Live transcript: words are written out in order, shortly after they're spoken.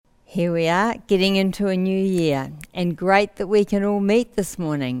Here we are, getting into a new year, and great that we can all meet this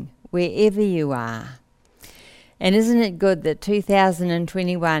morning, wherever you are. And isn't it good that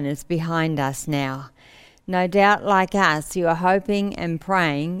 2021 is behind us now? No doubt, like us, you are hoping and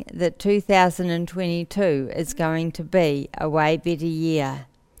praying that 2022 is going to be a way better year.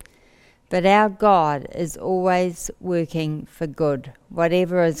 But our God is always working for good,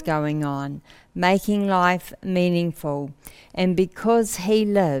 whatever is going on, making life meaningful. And because He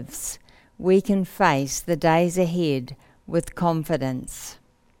lives, we can face the days ahead with confidence.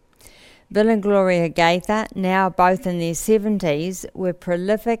 Bill and Gloria Gaither, now both in their 70s, were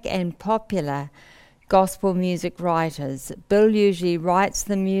prolific and popular gospel music writers. Bill usually writes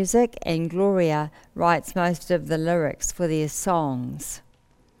the music and Gloria writes most of the lyrics for their songs.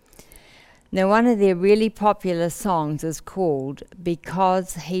 Now, one of their really popular songs is called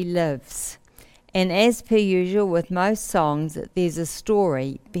Because He Lives. And as per usual with most songs, there's a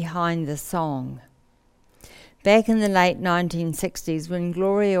story behind the song. Back in the late 1960s, when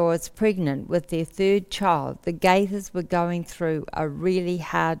Gloria was pregnant with their third child, the Gaithers were going through a really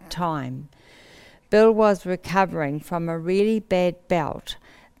hard time. Bill was recovering from a really bad bout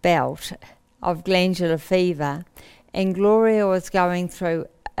of glandular fever, and Gloria was going through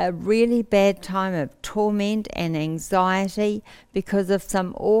a really bad time of torment and anxiety because of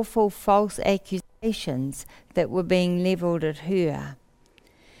some awful false accusations that were being levelled at her.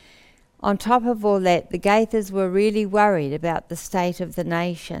 On top of all that, the Gaithers were really worried about the state of the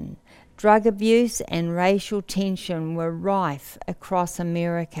nation. Drug abuse and racial tension were rife across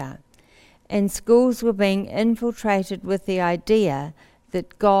America, and schools were being infiltrated with the idea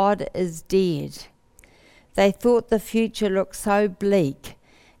that God is dead. They thought the future looked so bleak.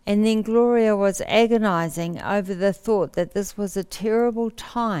 And then Gloria was agonizing over the thought that this was a terrible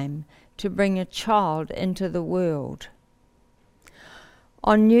time to bring a child into the world.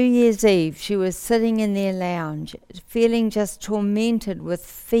 On New Year's Eve, she was sitting in their lounge, feeling just tormented with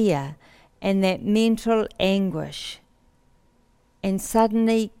fear and that mental anguish. And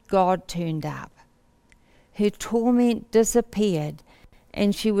suddenly God turned up. Her torment disappeared,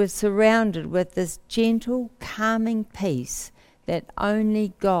 and she was surrounded with this gentle, calming peace that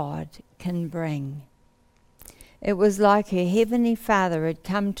only God can bring. It was like her Heavenly Father had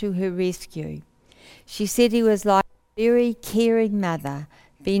come to her rescue. She said He was like a very caring mother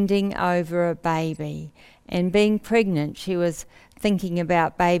bending over a baby, and being pregnant, she was thinking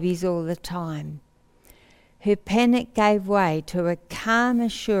about babies all the time. Her panic gave way to a calm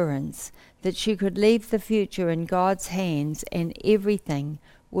assurance that she could leave the future in God's hands and everything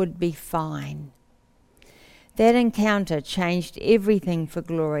would be fine. That encounter changed everything for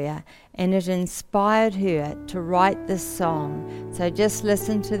Gloria, and it inspired her to write this song. So just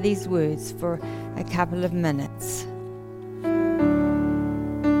listen to these words for a couple of minutes.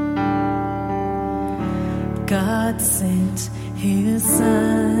 God sent His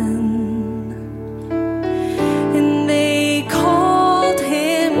Son, and they called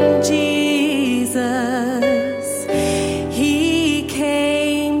Him Jesus. He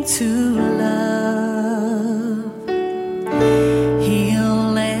came to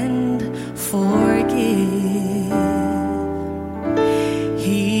heal and forgive.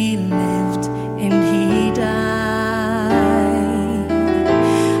 He lived and He died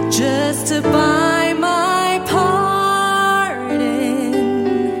just to buy my pardon.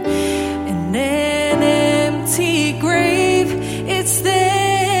 And an empty grave, it's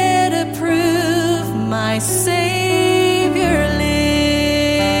there to prove my Savior lives.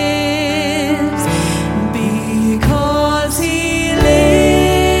 Because He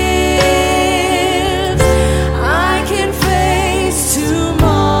lives, I can face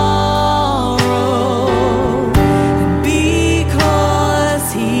tomorrow.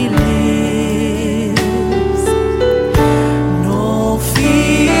 Because He lives, no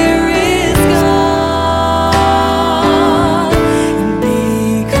fear is gone.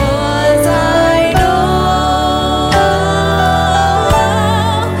 Because I know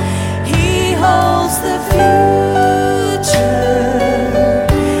He holds the future,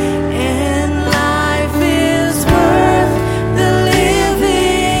 and life is worth the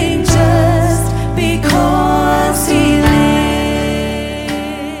living just because He lives.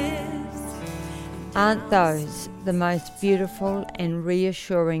 Aren't those the most beautiful and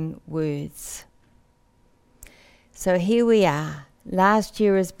reassuring words? So here we are. Last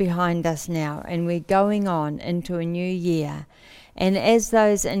year is behind us now, and we're going on into a new year. And as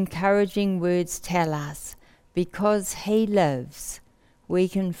those encouraging words tell us, because He lives, we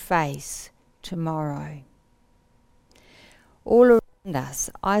can face tomorrow. All around us,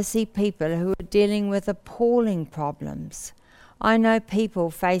 I see people who are dealing with appalling problems. I know people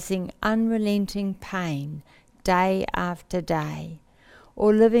facing unrelenting pain day after day,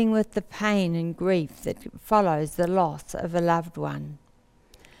 or living with the pain and grief that follows the loss of a loved one.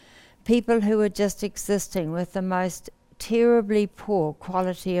 People who are just existing with the most terribly poor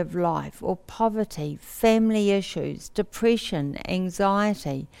quality of life, or poverty, family issues, depression,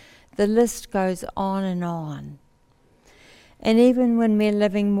 anxiety. The list goes on and on. And even when we're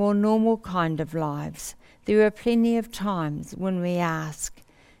living more normal kind of lives, there are plenty of times when we ask,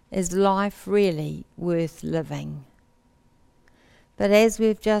 is life really worth living? But as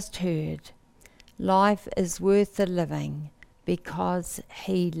we've just heard, life is worth the living because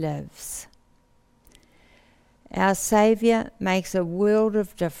He lives. Our Saviour makes a world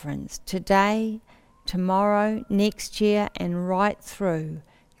of difference today, tomorrow, next year, and right through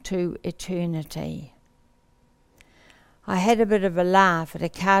to eternity. I had a bit of a laugh at a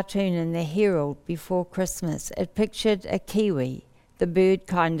cartoon in the Herald before Christmas. It pictured a kiwi, the bird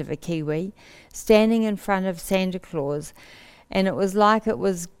kind of a kiwi, standing in front of Santa Claus, and it was like it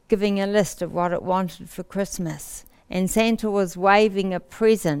was giving a list of what it wanted for Christmas. And Santa was waving a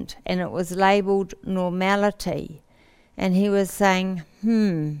present, and it was labelled normality. And he was saying,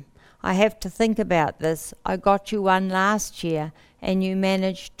 I have to think about this. I got you one last year, and you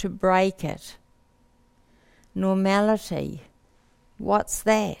managed to break it. Normality. What's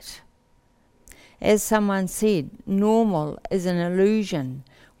that? As someone said, normal is an illusion.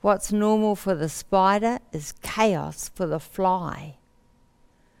 What's normal for the spider is chaos for the fly.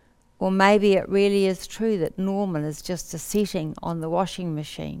 Or maybe it really is true that normal is just a setting on the washing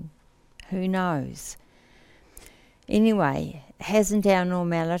machine. Who knows? Anyway, hasn't our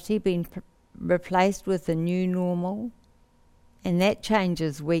normality been replaced with a new normal? And that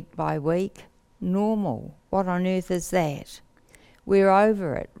changes week by week. Normal. What on earth is that? We're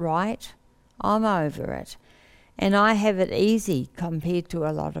over it, right? I'm over it. And I have it easy compared to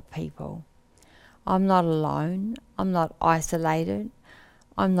a lot of people. I'm not alone. I'm not isolated.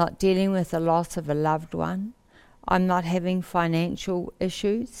 I'm not dealing with the loss of a loved one. I'm not having financial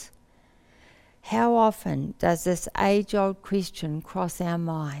issues. How often does this age-old question cross our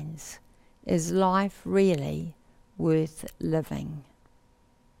minds? Is life really worth living?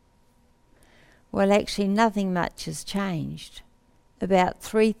 Well, actually nothing much has changed. About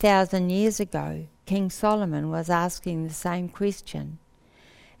 3,000 years ago, King Solomon was asking the same question,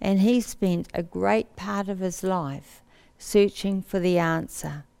 and he spent a great part of his life searching for the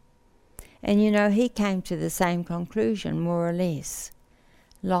answer. And he came to the same conclusion, more or less.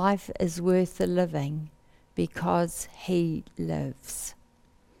 Life is worth the living because He lives.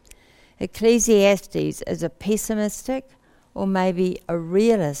 Ecclesiastes is a pessimistic, or maybe a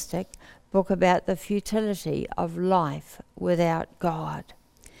realistic, book about the futility of life without God.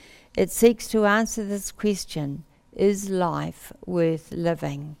 It seeks to answer this question, is life worth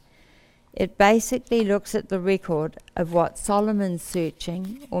living? It basically looks at the record of what Solomon's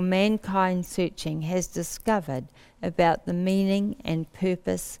searching, or mankind's searching, has discovered about the meaning and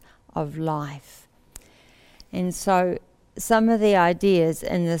purpose of life. And so some of the ideas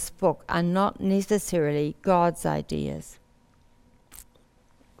in this book are not necessarily God's ideas.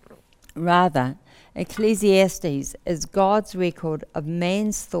 Rather, Ecclesiastes is God's record of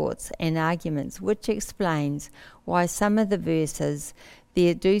man's thoughts and arguments, which explains why some of the verses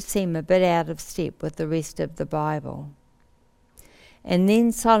there do seem a bit out of step with the rest of the Bible. And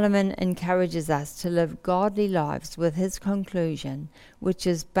then Solomon encourages us to live godly lives with his conclusion, which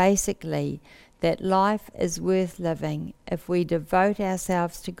is basically that life is worth living if we devote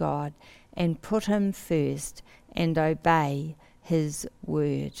ourselves to God and put Him first and obey His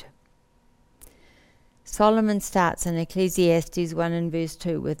word. Solomon starts in Ecclesiastes 1 and verse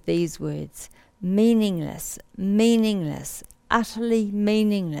 2 with these words, meaningless, meaningless, utterly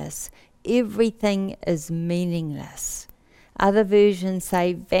meaningless. Everything is meaningless. Other versions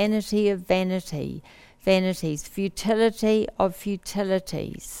say vanity of vanities, futility of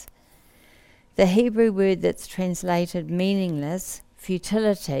futilities. The Hebrew word that's translated meaningless,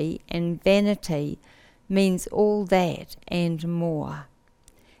 futility, and vanity means all that and more.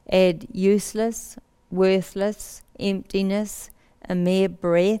 Add useless, worthless, emptiness, a mere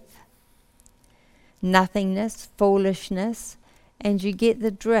breath, nothingness, foolishness, and you get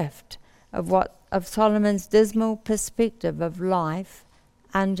the drift of Solomon's dismal perspective of life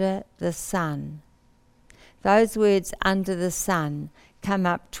under the sun. Those words under the sun come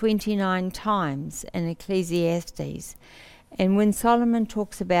up 29 times in Ecclesiastes. And when Solomon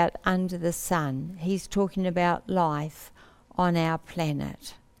talks about under the sun, he's talking about life on our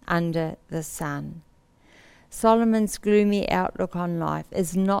planet, under the sun. Solomon's gloomy outlook on life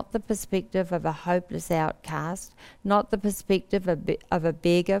is not the perspective of a hopeless outcast, not the perspective of a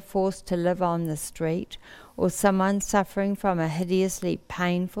beggar forced to live on the street, or someone suffering from a hideously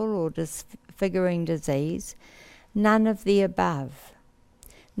painful or disfiguring disease. None of the above.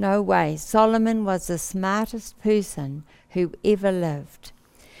 No way. Solomon was the smartest person who ever lived,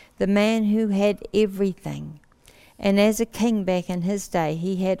 the man who had everything. And as a king back in his day,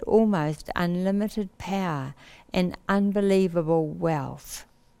 he had almost unlimited power and unbelievable wealth.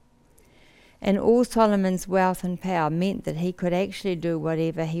 And all Solomon's wealth and power meant that he could actually do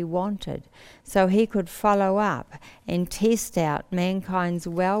whatever he wanted. So he could follow up and test out mankind's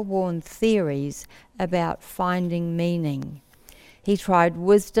well-worn theories about finding meaning. He tried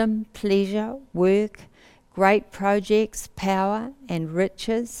wisdom, pleasure, work, great projects, power, and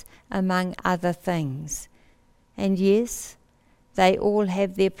riches, among other things. And yes, they all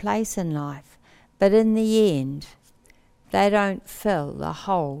have their place in life, but in the end, they don't fill the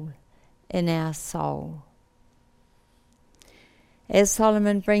hole in our soul. As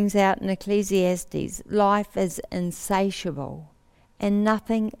Solomon brings out in Ecclesiastes, life is insatiable and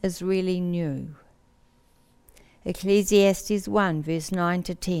nothing is really new. Ecclesiastes 1 verse 9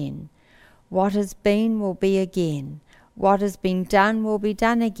 to 10. What has been will be again. What has been done will be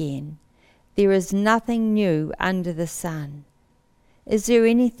done again. There is nothing new under the sun. Is there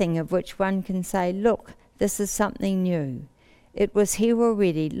anything of which one can say, look, this is something new? It was here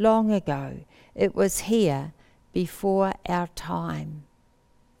already, long ago. It was here before our time.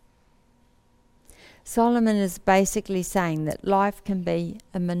 Solomon is basically saying that life can be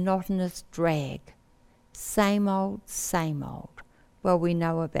a monotonous drag. Same old, same old. Well, we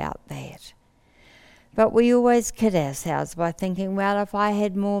know about that. But we always kid ourselves by thinking, well, if I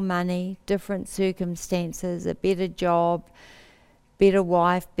had more money, different circumstances, a better job, better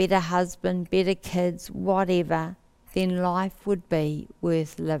wife, better husband, better kids, whatever, then life would be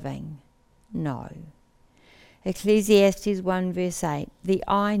worth living. No. Ecclesiastes 1 verse 8, the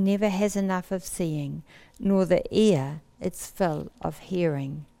eye never has enough of seeing, nor the ear its fill of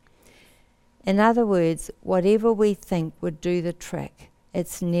hearing. In other words, whatever we think would do the trick,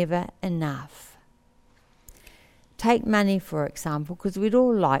 it's never enough. Take money, for example, because we'd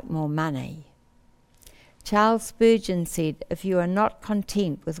all like more money. Charles Spurgeon said, if you are not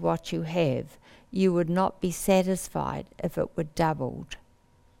content with what you have, you would not be satisfied if it were doubled.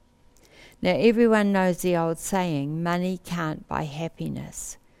 Now, everyone knows the old saying, money can't buy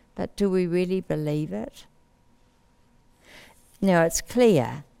happiness. But do we really believe it? Now, it's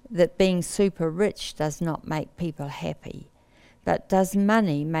clear that being super rich does not make people happy. But does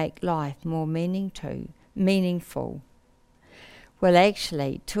money make life more meaningful? Well,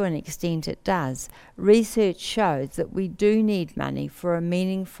 actually, to an extent it does. Research shows that we do need money for a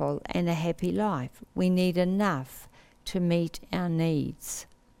meaningful and a happy life. We need enough to meet our needs.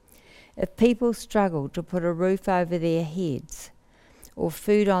 If people struggle to put a roof over their heads, or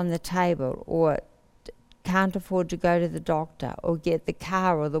food on the table, or can't afford to go to the doctor, or get the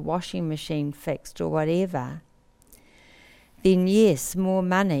car or the washing machine fixed, or whatever, then yes, more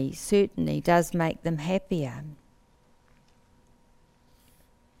money certainly does make them happier.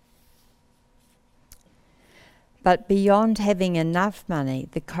 But beyond having enough money,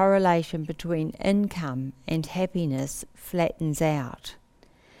 the correlation between income and happiness flattens out.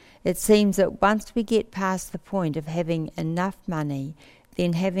 It seems that once we get past the point of having enough money,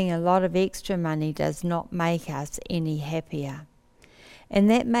 then having a lot of extra money does not make us any happier. And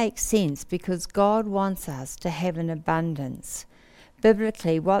that makes sense because God wants us to have an abundance.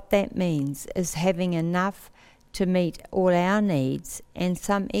 Biblically, what that means is having enough to meet all our needs and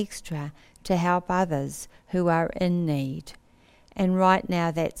some extra to help others who are in need. And right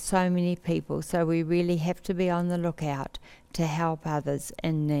now that's so many people, so we really have to be on the lookout to help others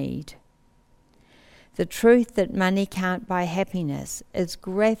in need. The truth that money can't buy happiness is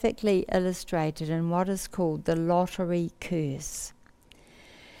graphically illustrated in what is called the lottery curse.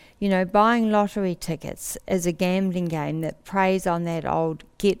 You know, buying lottery tickets is a gambling game that preys on that old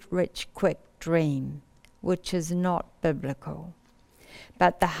get-rich-quick dream, which is not biblical.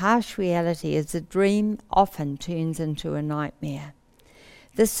 But the harsh reality is the dream often turns into a nightmare.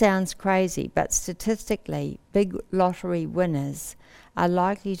 This sounds crazy, but statistically, big lottery winners are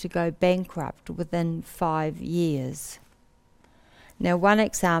likely to go bankrupt within 5 years. Now, one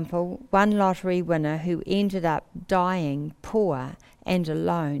example, one lottery winner who ended up dying poor and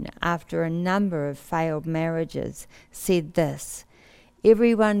alone after a number of failed marriages said this: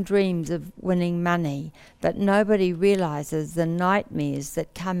 everyone dreams of winning money, but nobody realizes the nightmares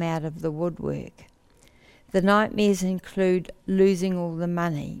that come out of the woodwork. The nightmares include losing all the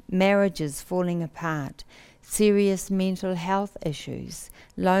money, marriages falling apart, serious mental health issues,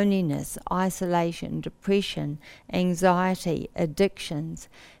 loneliness, isolation, depression, anxiety, addictions,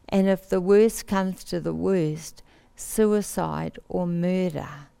 and if the worst comes to the worst, suicide or murder.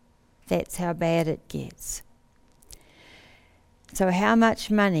 That's how bad it gets. So how much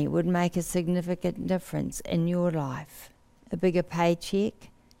money would make a significant difference in your life? A bigger paycheck,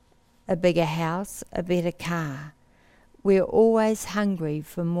 a bigger house, a better car. We're always hungry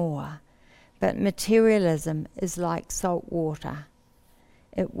for more, but materialism is like salt water.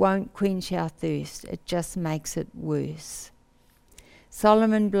 It won't quench our thirst, it just makes it worse.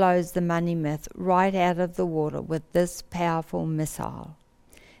 Solomon blows the money myth right out of the water with this powerful missile.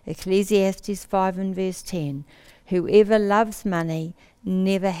 Ecclesiastes 5 and verse 10, whoever loves money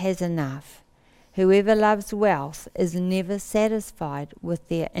never has enough. Whoever loves wealth is never satisfied with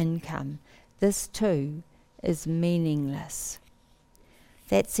their income. This too is meaningless.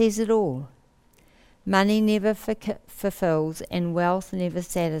 That says it all. Money never fulfills and wealth never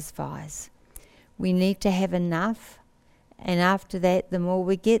satisfies. We need to have enough, and after that, the more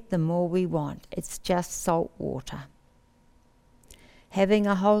we get, the more we want. It's just salt water. Having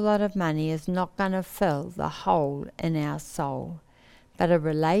a whole lot of money is not going to fill the hole in our soul, but a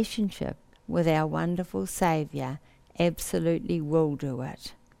relationship with our wonderful Saviour absolutely will do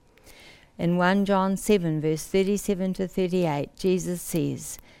it. In 1 John 7 verse 37 to 38, Jesus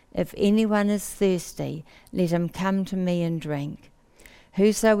says, if anyone is thirsty, let him come to me and drink.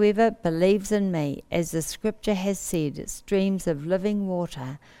 Whosoever believes in me, as the scripture has said, streams of living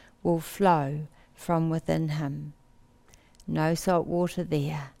water will flow from within him. No salt water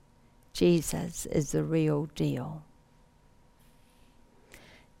there. Jesus is the real deal.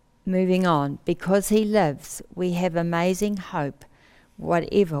 Moving on, because he lives, we have amazing hope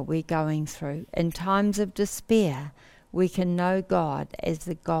whatever we're going through. In times of despair, we can know God as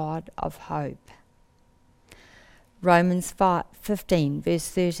the God of hope. Romans 15 verse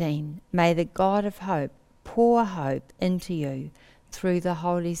 13, may the God of hope pour hope into you through the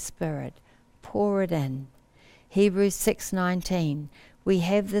Holy Spirit. Pour it in. Hebrews 6:19, we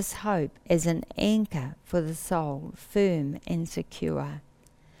have this hope as an anchor for the soul, firm and secure.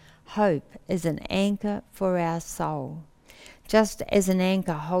 Hope is an anchor for our soul. Just as an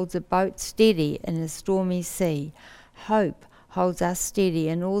anchor holds a boat steady in a stormy sea, hope holds us steady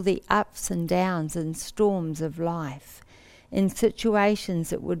in all the ups and downs and storms of life. In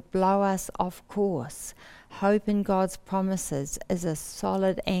situations that would blow us off course, hope in God's promises is a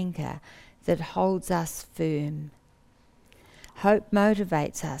solid anchor that holds us firm. Hope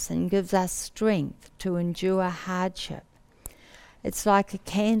motivates us and gives us strength to endure hardship. It's like a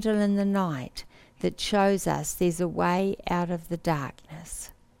candle in the night that shows us there's a way out of the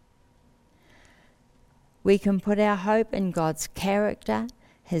darkness. We can put our hope in God's character,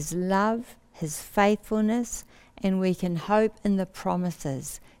 his love, his faithfulness, and we can hope in the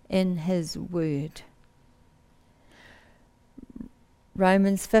promises in his word.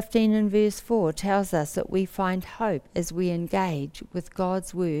 Romans 15 and verse 4 tells us that we find hope as we engage with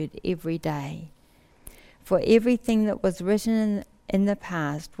God's word every day. For everything that was written in the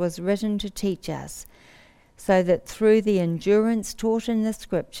past was written to teach us, so that through the endurance taught in the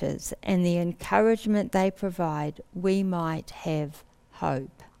scriptures and the encouragement they provide, we might have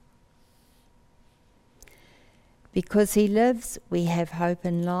hope. Because he lives, we have hope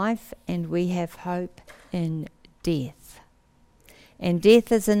in life, and we have hope in death. And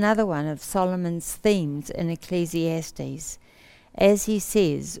death is another one of Solomon's themes in Ecclesiastes. As he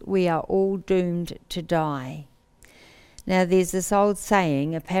says, we are all doomed to die. Now there's this old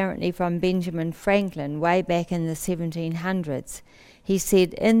saying, apparently from Benjamin Franklin, way back in the 1700s. He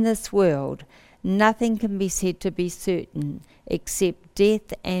said, in this world, nothing can be said to be certain except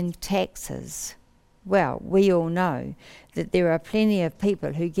death and taxes. Well, we all know that there are plenty of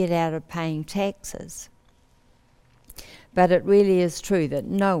people who get out of paying taxes. But it really is true that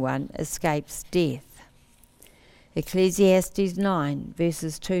no one escapes death. Ecclesiastes 9,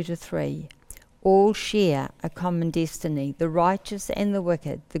 verses 2 to 3. All share a common destiny, the righteous and the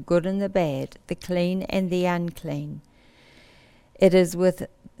wicked, the good and the bad, the clean and the unclean. As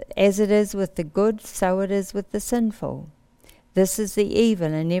it is with the good, so it is with the sinful. This is the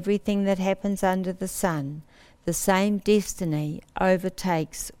evil in everything that happens under the sun. The same destiny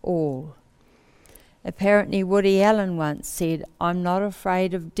overtakes all. Apparently Woody Allen once said, I'm not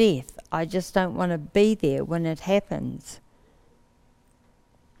afraid of death, I just don't want to be there when it happens.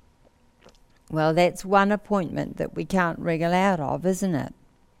 Well, that's one appointment that we can't wriggle out of, isn't it?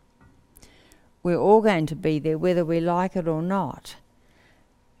 We're all going to be there whether we like it or not.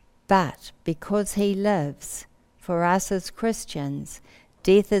 But because he lives, for us as Christians,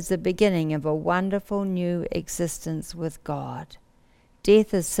 Death is the beginning of a wonderful new existence with God.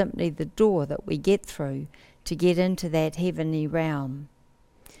 Death is simply the door that we get through to get into that heavenly realm.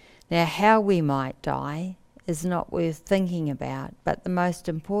 Now, how we might die is not worth thinking about, but the most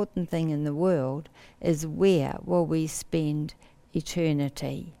important thing in the world is where will we spend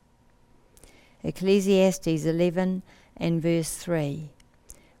eternity. Ecclesiastes 11 and verse 3.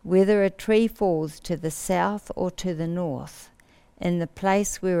 Whether a tree falls to the south or to the north, in the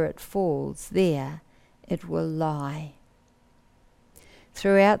place where it falls, there it will lie.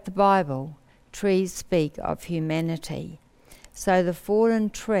 Throughout the Bible, trees speak of humanity. So the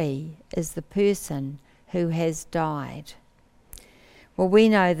fallen tree is the person who has died. Well, we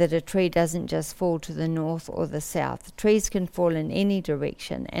know that a tree doesn't just fall to the north or the south. Trees can fall in any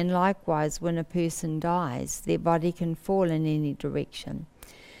direction, and likewise when a person dies, their body can fall in any direction.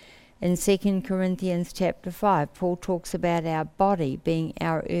 In 2 Corinthians chapter 5, Paul talks about our body being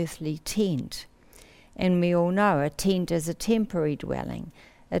our earthly tent. And we all know a tent is a temporary dwelling.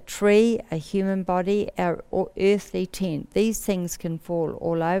 A tree, a human body, our earthly tent, these things can fall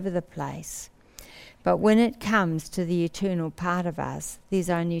all over the place. But when it comes to the eternal part of us, there's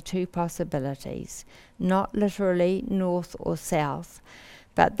only two possibilities. Not literally north or south,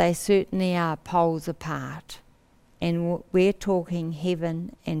 but they certainly are poles apart. And we're talking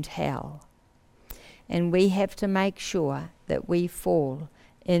heaven and hell. And we have to make sure that we fall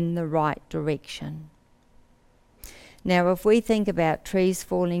in the right direction. Now, if we think about trees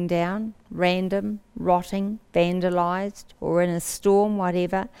falling down, random, rotting, vandalised, or in a storm,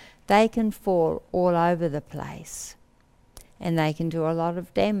 whatever, they can fall all over the place. And they can do a lot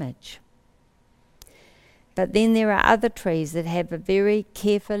of damage. But then there are other trees that have a very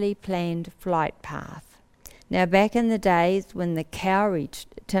carefully planned flight path. Now, back in the days when the kauri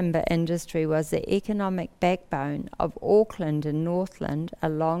timber industry was the economic backbone of Auckland and Northland a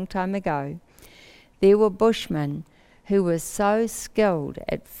long time ago, there were bushmen who were so skilled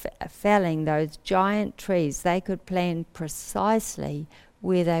at felling those giant trees they could plan precisely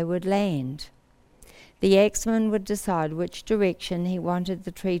where they would land. The axeman would decide which direction he wanted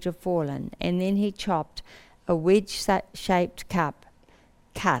the tree to fall in, and then he chopped a wedge-shaped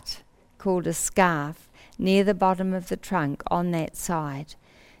cut called a scarf near the bottom of the trunk on that side.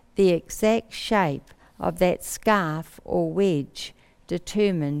 The exact shape of that scarf or wedge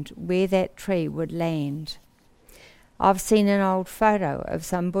determined where that tree would land. I've seen an old photo of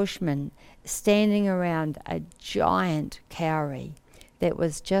some bushmen standing around a giant kauri that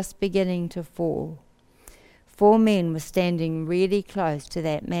was just beginning to fall. 4 men were standing really close to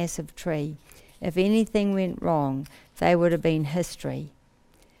that massive tree. If anything went wrong, they would have been history.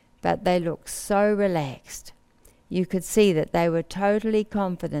 But they looked so relaxed. You could see that they were totally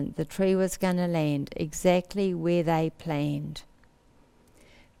confident the tree was going to land exactly where they planned.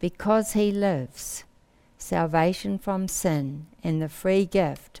 Because he lives, salvation from sin and the free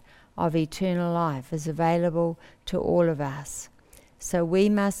gift of eternal life is available to all of us. So we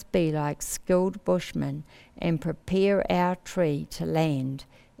must be like skilled bushmen and prepare our tree to land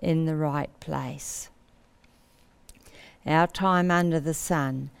in the right place. Our time under the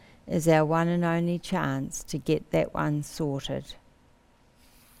sun is our one and only chance to get that one sorted.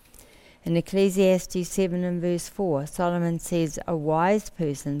 In Ecclesiastes 7 and verse 4, Solomon says, "A wise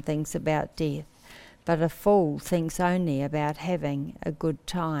person thinks about death, but a fool thinks only about having a good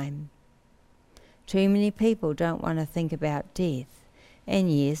time." Too many people don't want to think about death,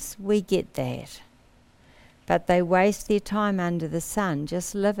 and yes, we get that. But they waste their time under the sun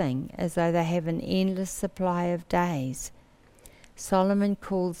just living as though they have an endless supply of days. Solomon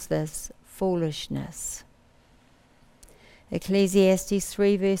calls this foolishness. Ecclesiastes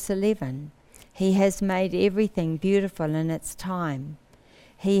 3 verse 11, "He has made everything beautiful in its time.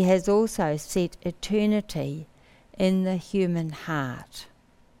 He has also set eternity in the human heart."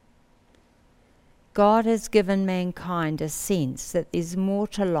 God has given mankind a sense that there's more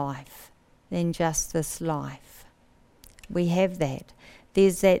to life than just this life. We have that.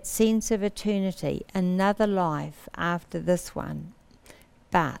 There's that sense of eternity, another life after this one.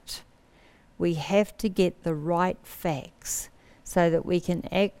 But we have to get the right facts so that we can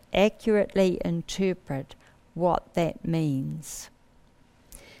accurately interpret what that means.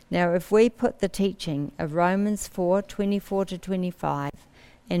 Now, if we put the teaching of Romans 4:24 to 25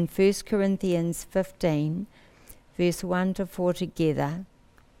 and 1 Corinthians 15, verse 1 to 4 together,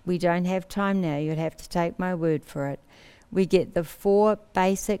 we don't have time now, you'd have to take my word for it, we get the 4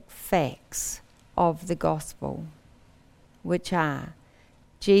 basic facts of the gospel, which are: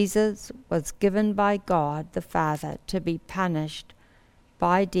 Jesus was given by God the Father to be punished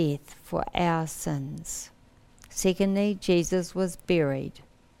by death for our sins. Secondly, Jesus was buried,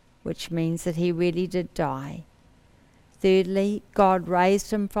 which means that he really did die. Thirdly, God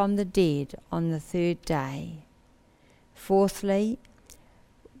raised him from the dead on the third day. Fourthly,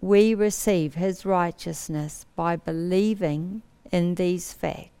 we receive his righteousness by believing in these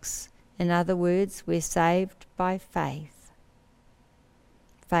facts. In other words, we're saved by faith.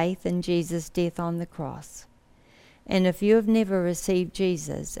 Faith in Jesus' death on the cross. And if you have never received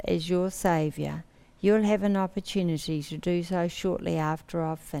Jesus as your Saviour, you'll have an opportunity to do so shortly after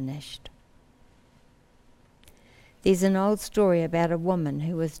I've finished. There's an old story about a woman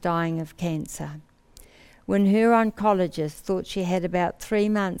who was dying of cancer. When her oncologist thought she had about 3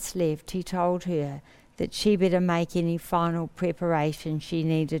 months left, he told her that she better make any final preparation she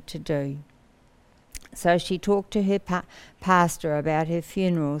needed to do. So she talked to her pastor about her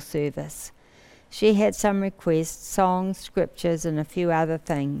funeral service. She had some requests, songs, scriptures, and a few other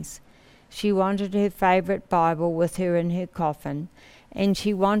things. She wanted her favourite Bible with her in her coffin, and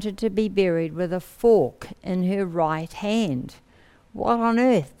she wanted to be buried with a fork in her right hand. What on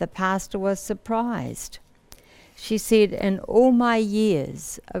earth? The pastor was surprised. She said, in all my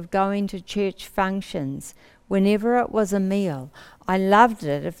years of going to church functions, whenever it was a meal, I loved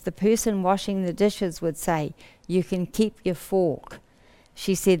it if the person washing the dishes would say, "You can keep your fork."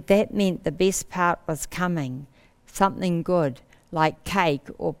 She said that meant the best part was coming, something good, like cake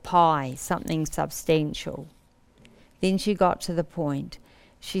or pie, something substantial. Then she got to the point.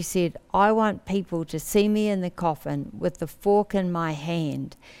 She said, I want people to see me in the coffin with the fork in my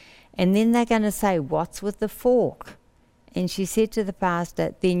hand, and then they're going to say, "What's with the fork?" And she said to the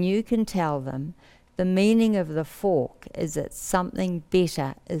pastor, then you can tell them the meaning of the fork is that something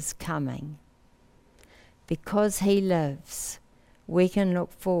better is coming. Because he lives, we can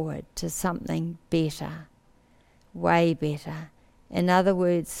look forward to something better, way better. In other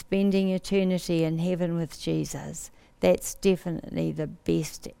words, spending eternity in heaven with Jesus. That's definitely the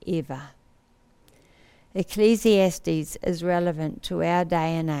best ever. Ecclesiastes is relevant to our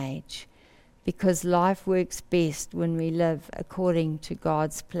day and age because life works best when we live according to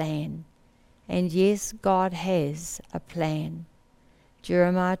God's plan. And yes, God has a plan.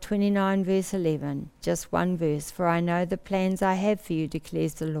 Jeremiah 29 verse 11, just one verse, "For I know the plans I have for you,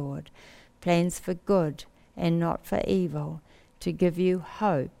 declares the Lord, plans for good and not for evil, to give you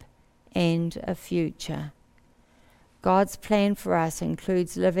hope and a future." God's plan for us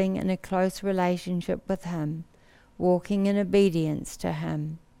includes living in a close relationship with him, walking in obedience to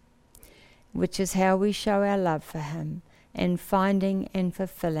him, which is how we show our love for him, and finding and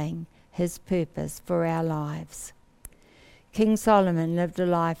fulfilling his purpose for our lives. King Solomon lived a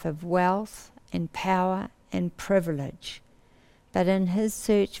life of wealth and power and privilege, but in his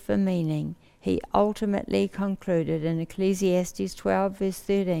search for meaning, he ultimately concluded in Ecclesiastes 12 verse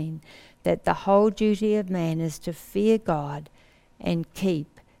 13 that the whole duty of man is to fear God and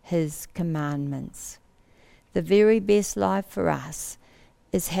keep his commandments. The very best life for us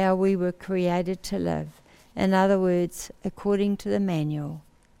is how we were created to live. In other words, according to the manual,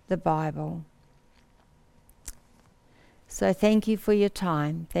 the Bible. So thank you for your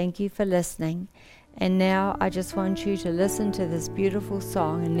time. Thank you for listening. And now I just want you to listen to this beautiful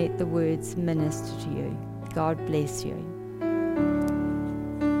song and let the words minister to you. God bless you.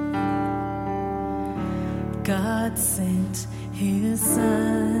 God sent his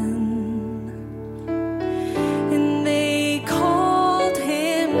son, and they called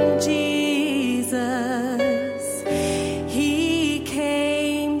him Jesus. He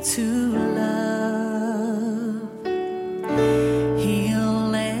came to love,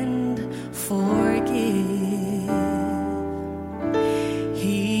 heal and forgive.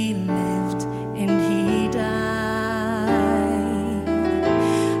 He lived and he died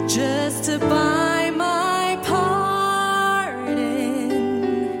just to buy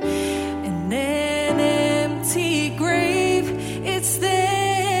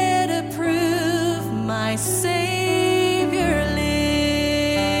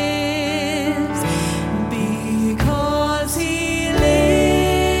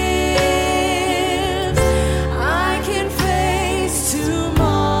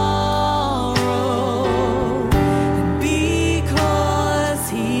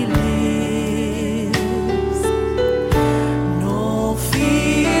he lives.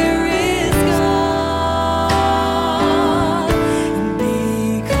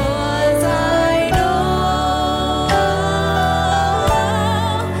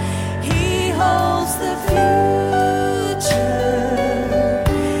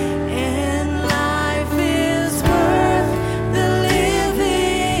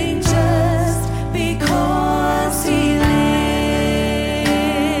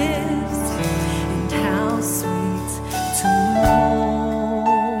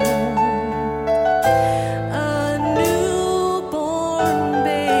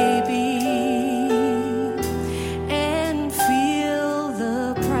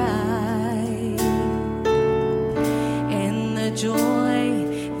 joy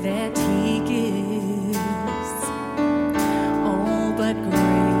that He gives. Oh, but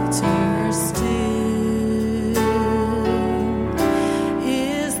greater still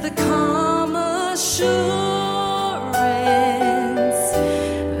is the calm assurance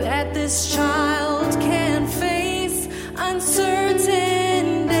that this child can face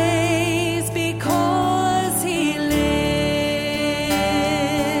uncertain days because He lives.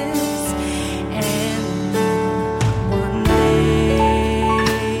 And one day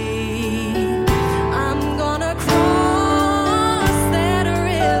I'm gonna cross that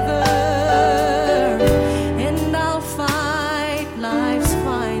river, and I'll fight life's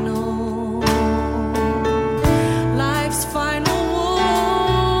final